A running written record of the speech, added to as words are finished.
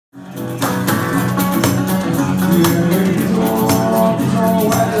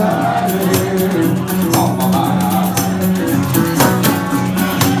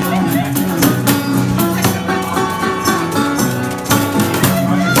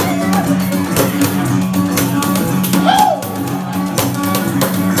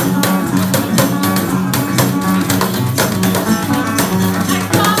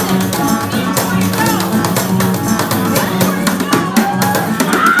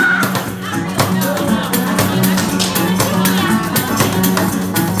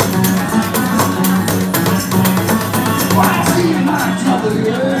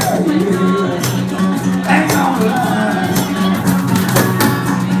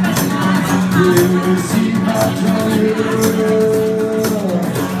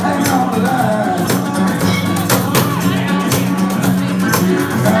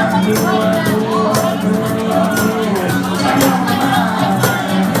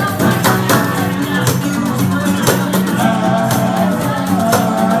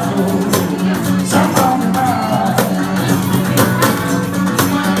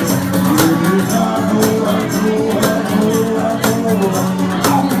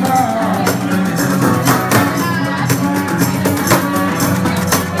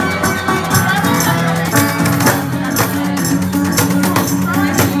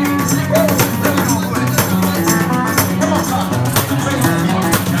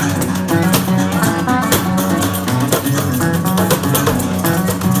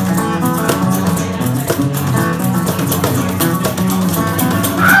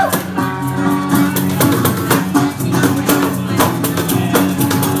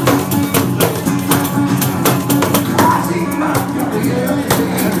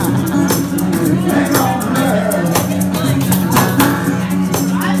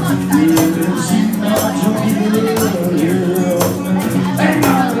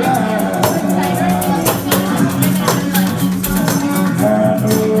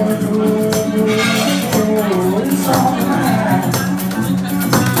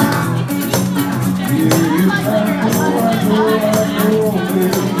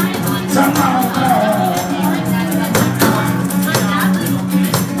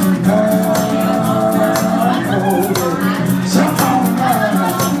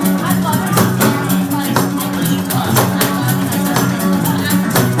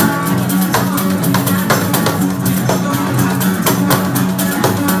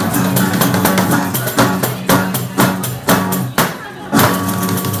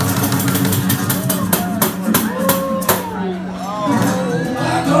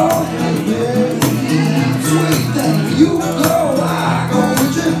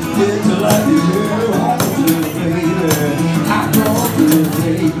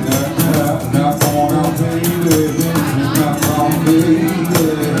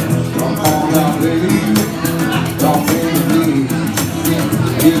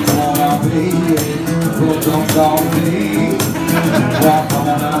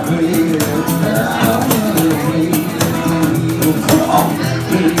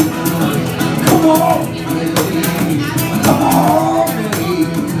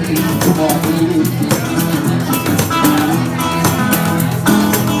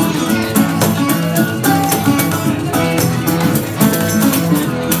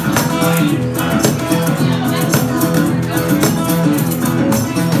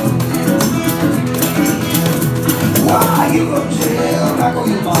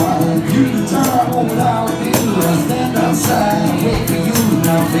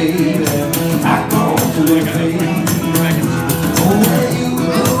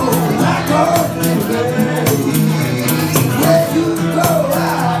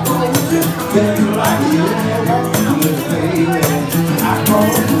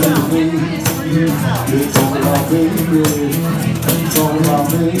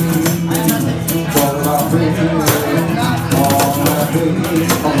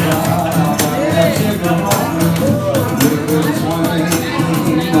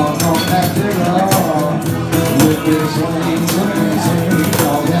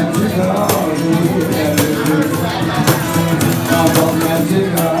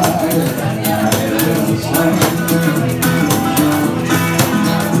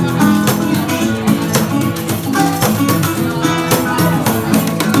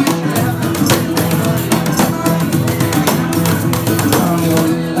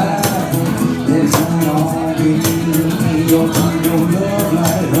Your love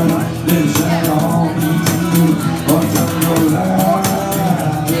light, then shine on me.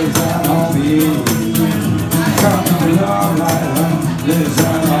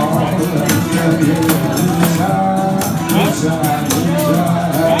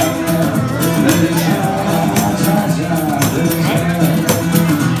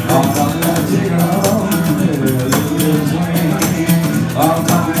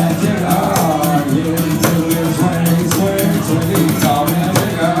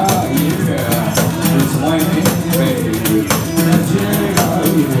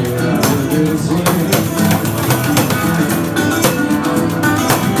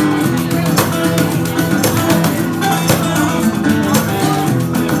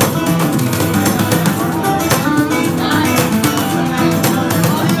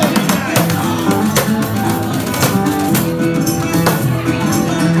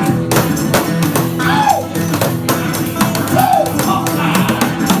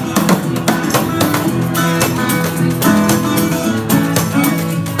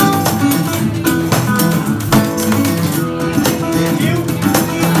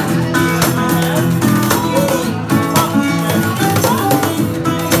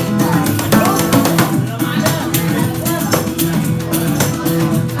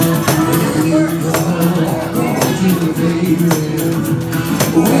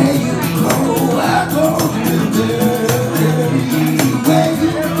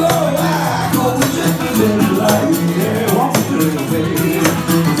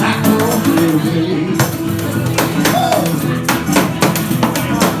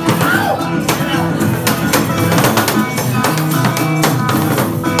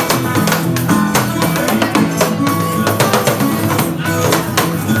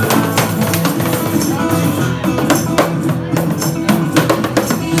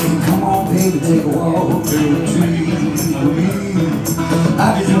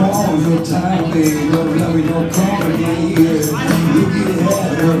 me, no love me, no company. You get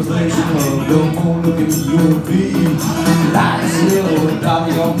had a reflection of no more looking at your feet. Like still without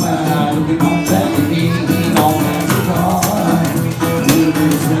your mind, looking on back at me, on that car. Little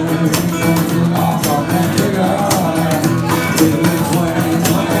bit of center, off on that figure. Little bit of 20,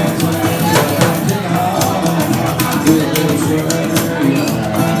 little bit of sweater,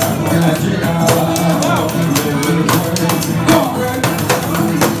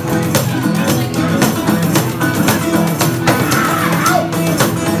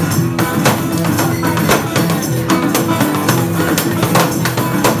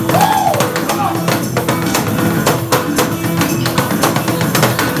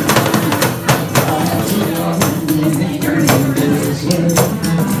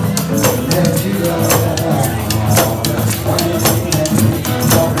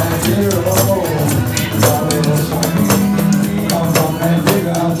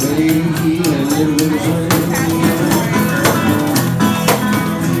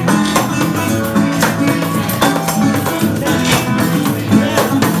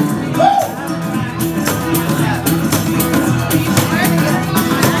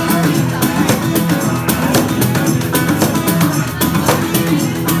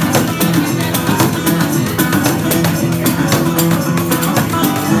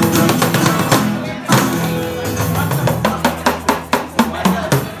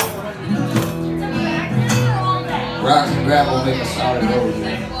 rocks and gravel make a solid road.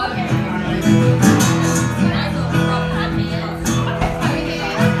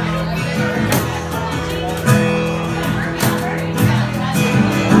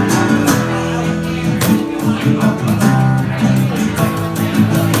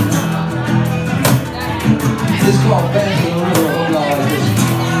 This is called Bands of the River. Hold on.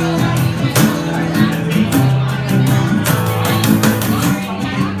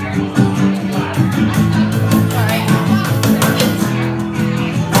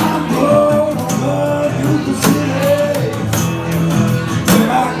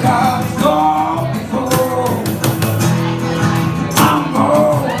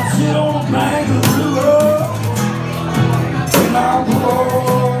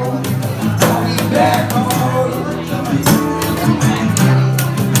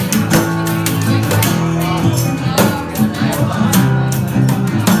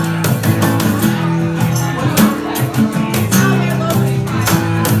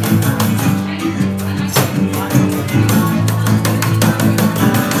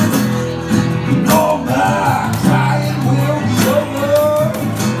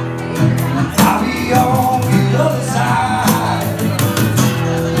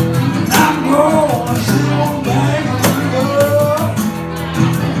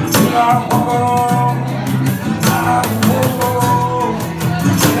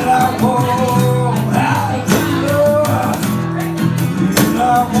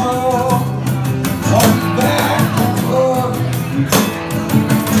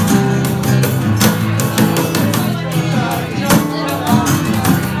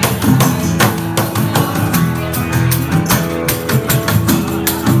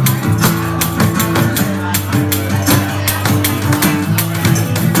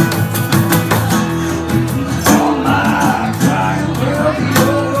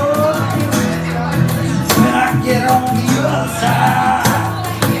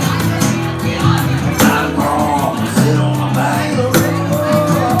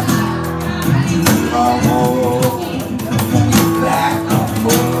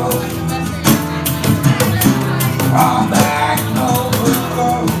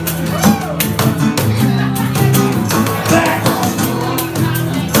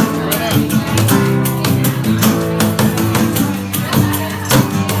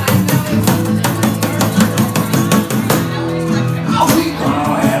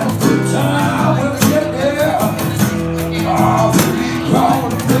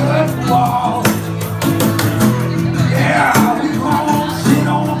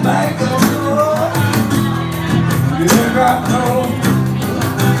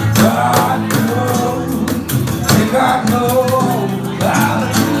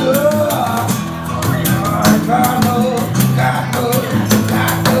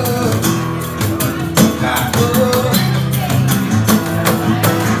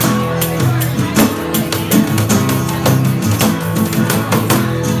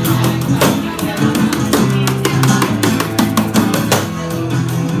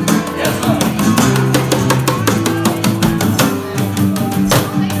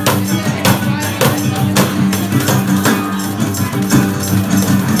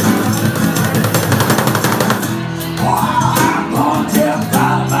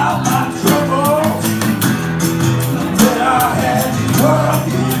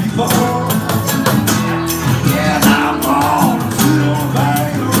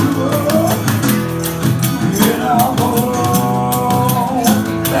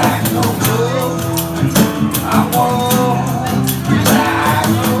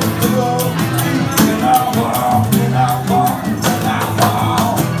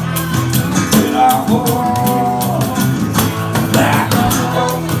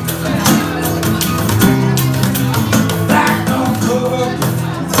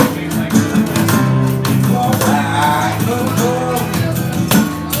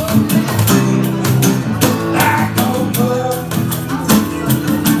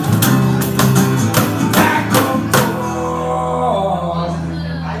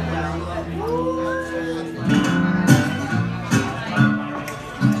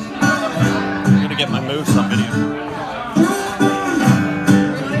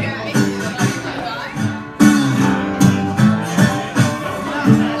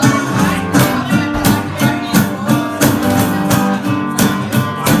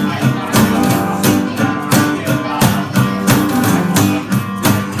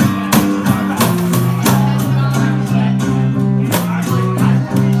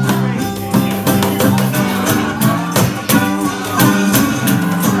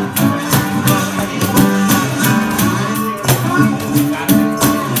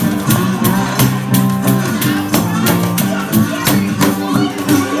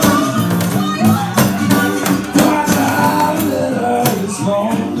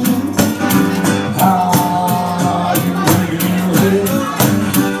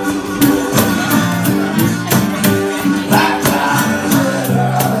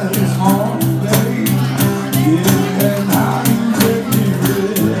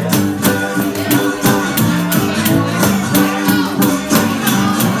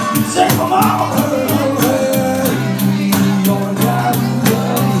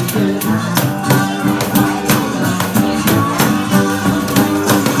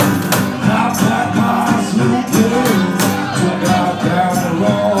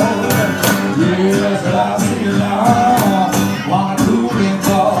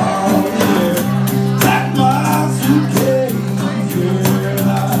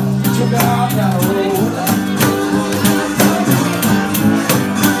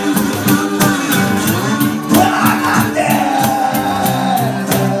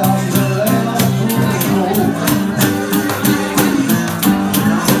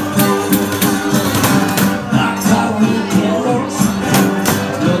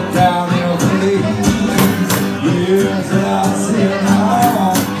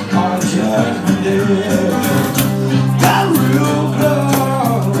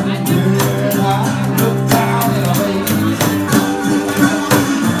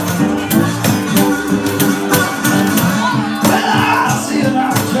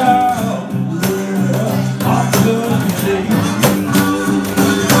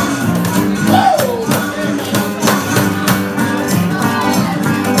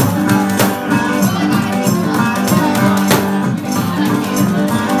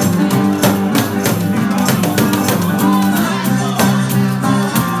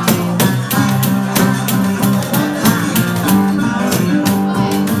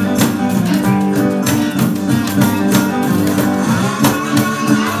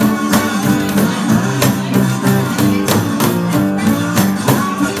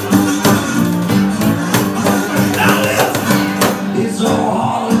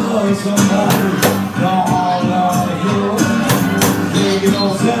 hard to love somebody, so hard to love you. Can't get no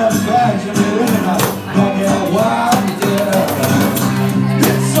satisfaction in it, don't care why you did.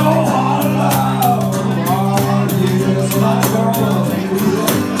 It's so hard to love, it's like growing.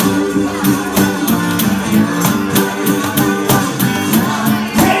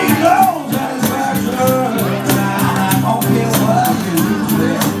 Ain't no satisfaction, I don't care what you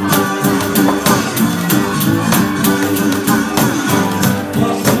do.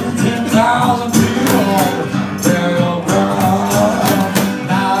 Plus 10,000 people burial ground.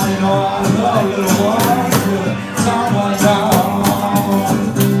 Now they know how to love little ones with someone down.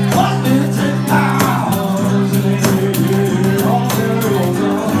 Plus 10,000 years on burial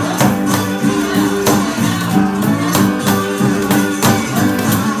ground.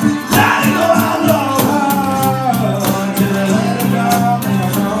 Now they know how to love her till they let it down.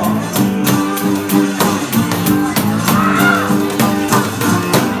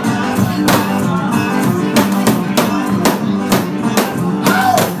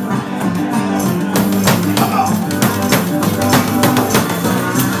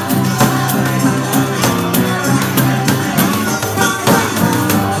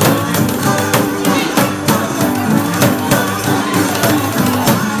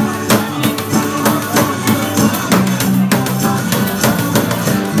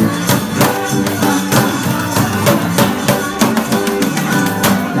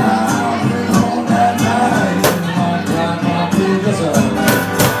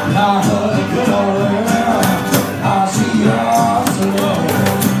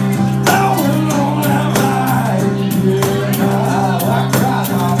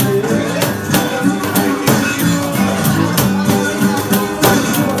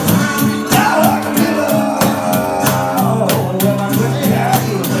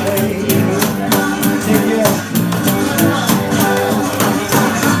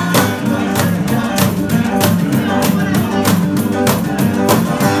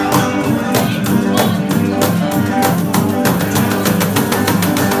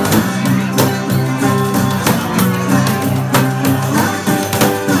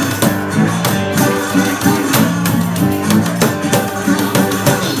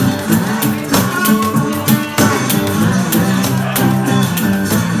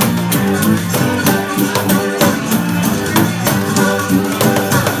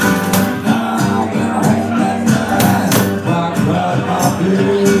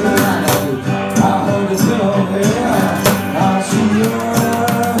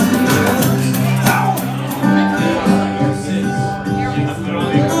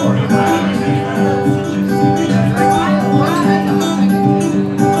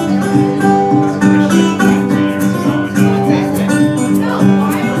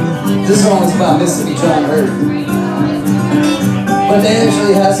 This song is about Mississippi John Hurt. But they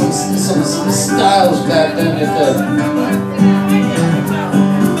actually had some styles back then that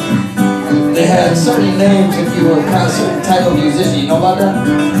they had certain names if you were a kind of certain type of musician. You know about that?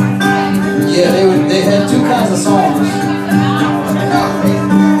 Yeah, they had two kinds of songs.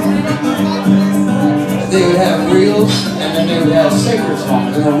 They would have reels and then they would have sacred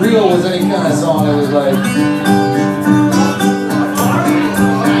songs. And a reel was any kind of song that was like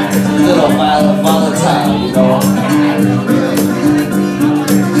little volatile, you know.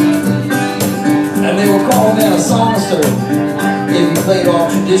 And they would call him a songster if he played all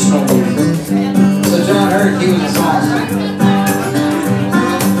traditional music. So John Hurt, he was a songster.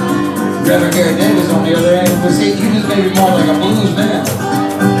 Reverend Gary Davis, on the other end, was he was maybe more like a blues man,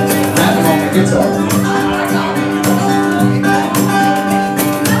 rapping on the guitar.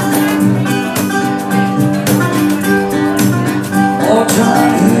 Oh, John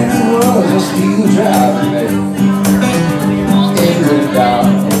was a steel driving man. It went down,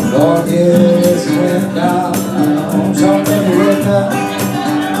 Lord, yes, it went down. John never went down.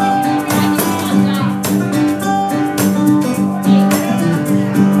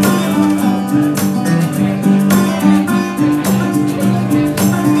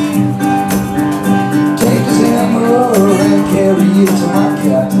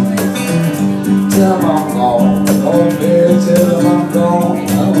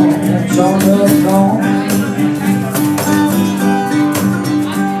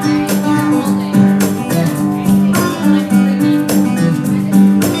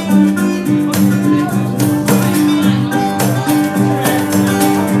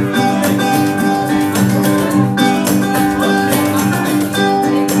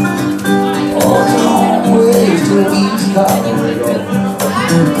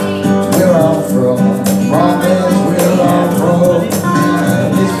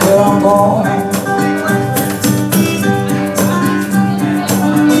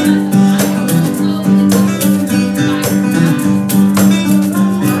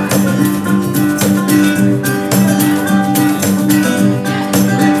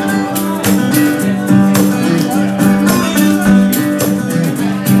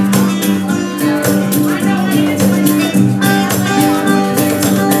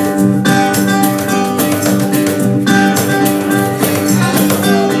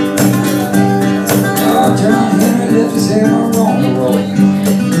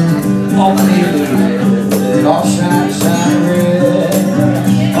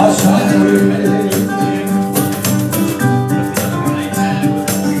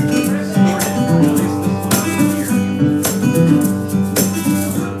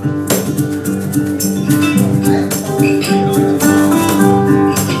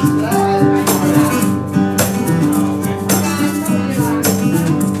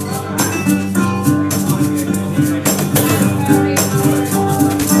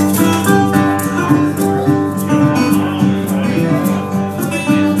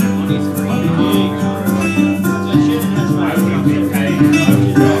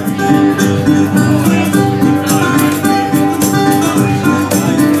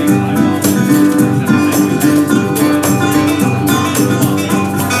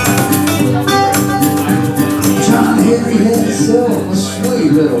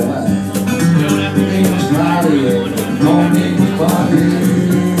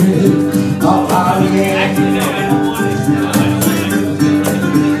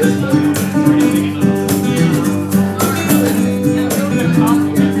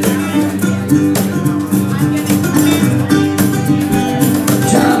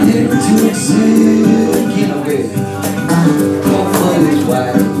 too sick in a way. One foot is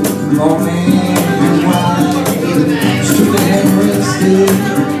white, one man is white, stupid and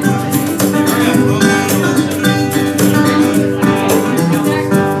rested.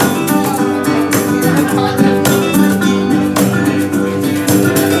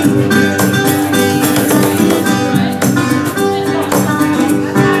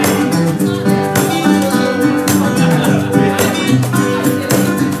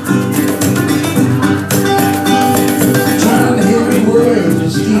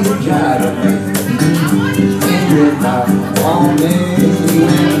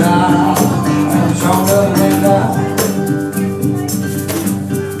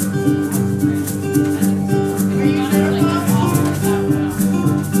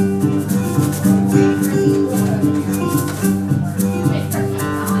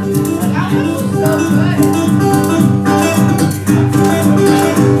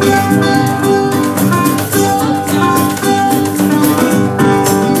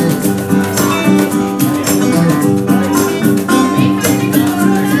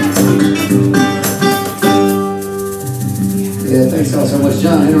 Thanks all so much,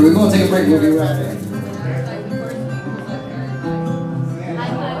 John. Henry. We're going to take a break. We'll be right back.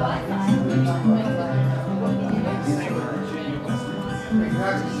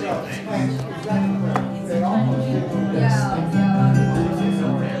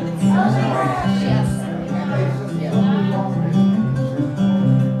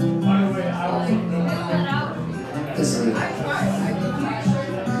 This is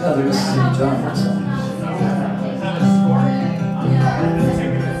another Mississippi John song.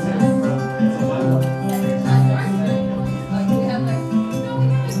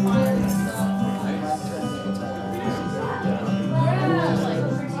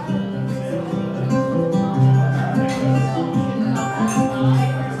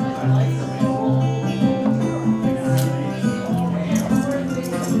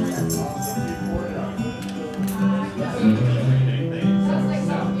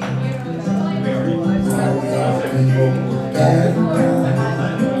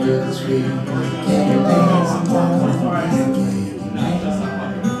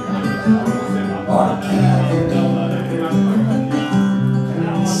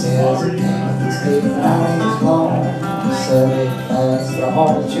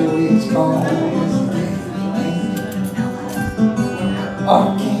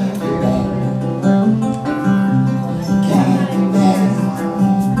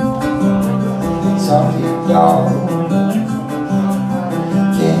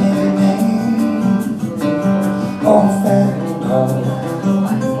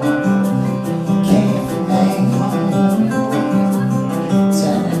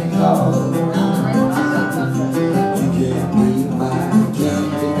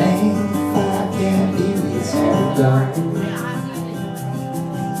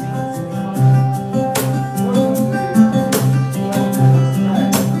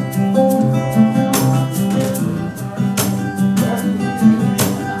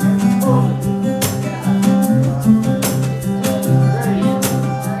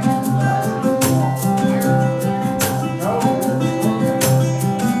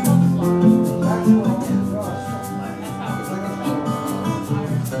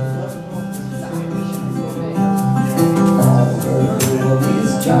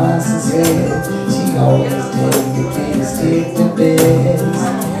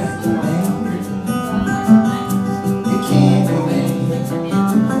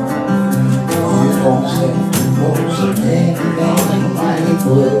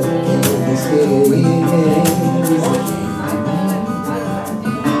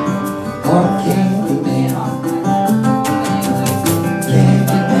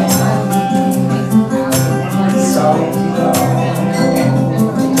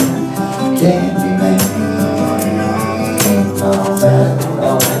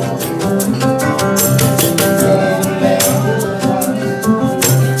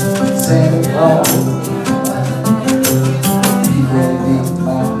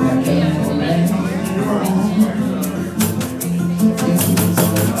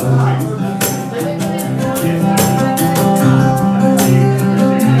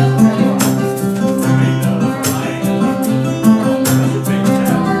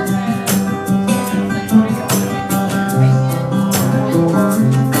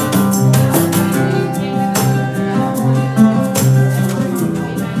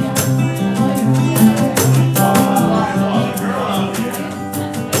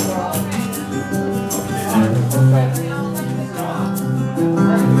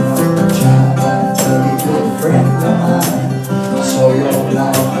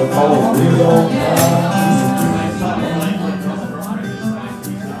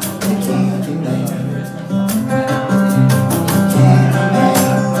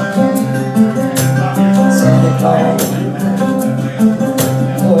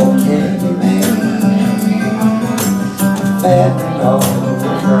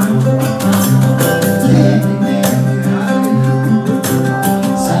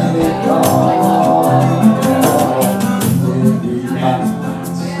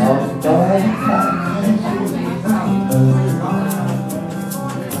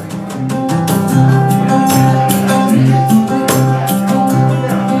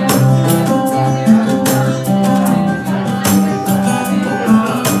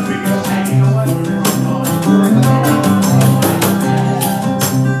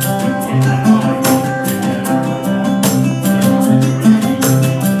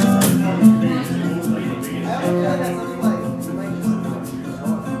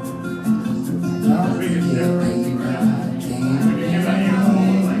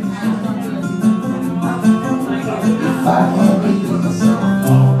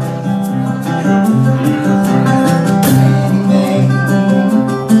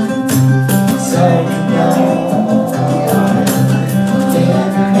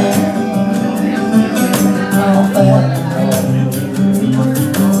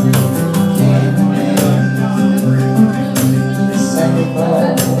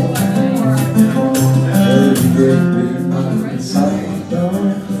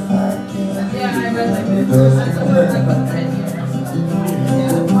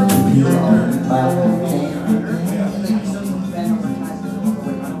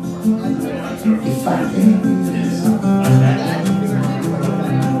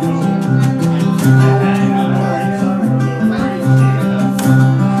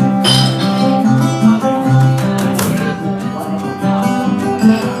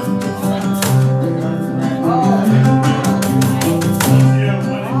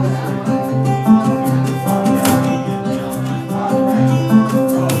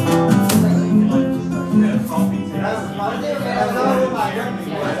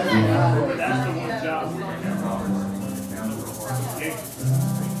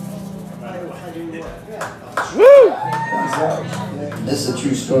 This is a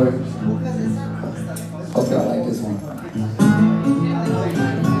true story. Hope y'all like this one.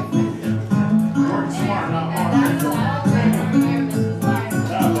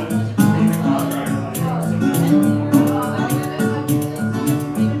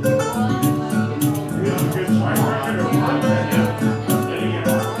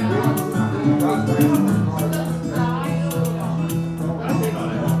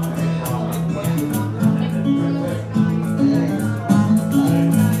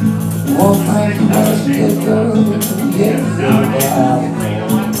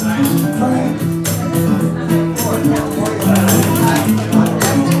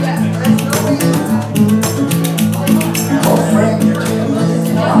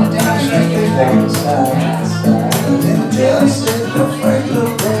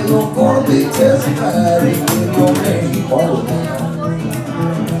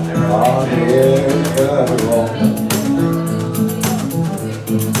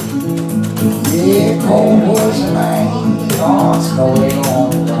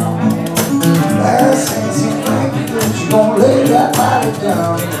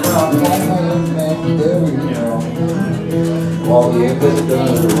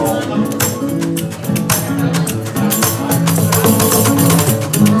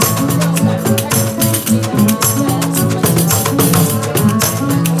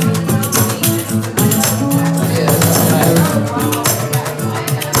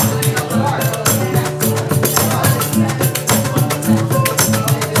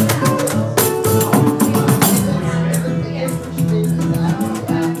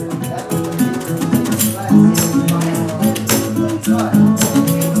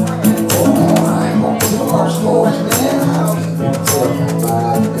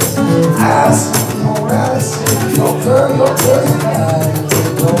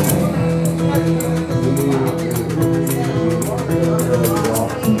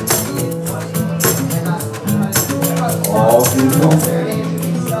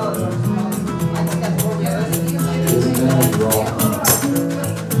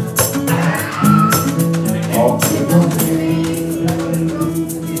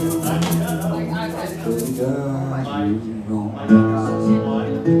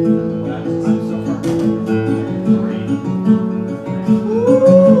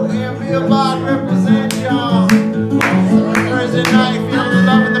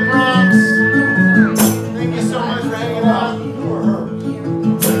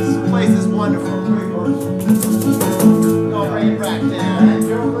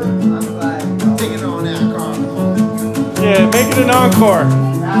 Make it an encore.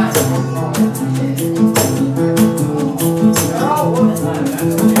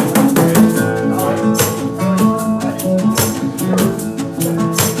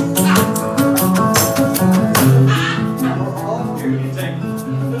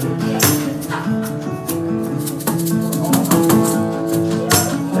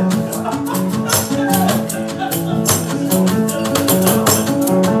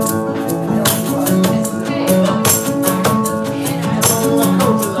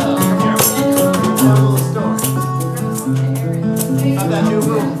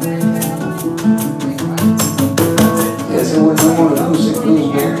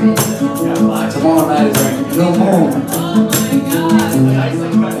 Tomorrow night is No Moon. And the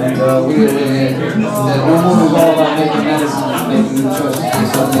No Moon is all about making medicine, making new choices, and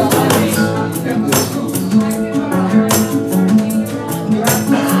stuff like that.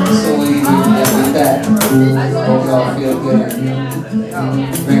 So we end with that. Hope y'all feel good.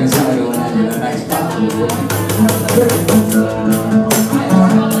 Bring somebody to an end in a nice positive way.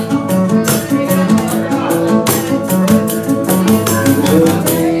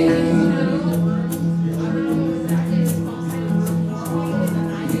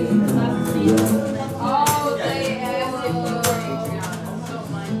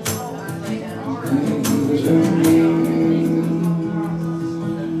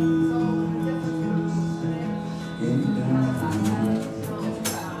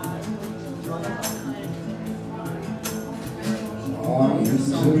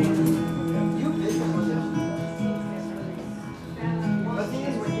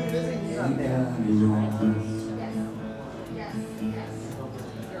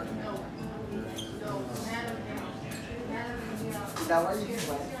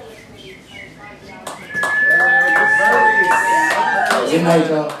 Good night,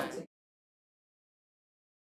 y'all.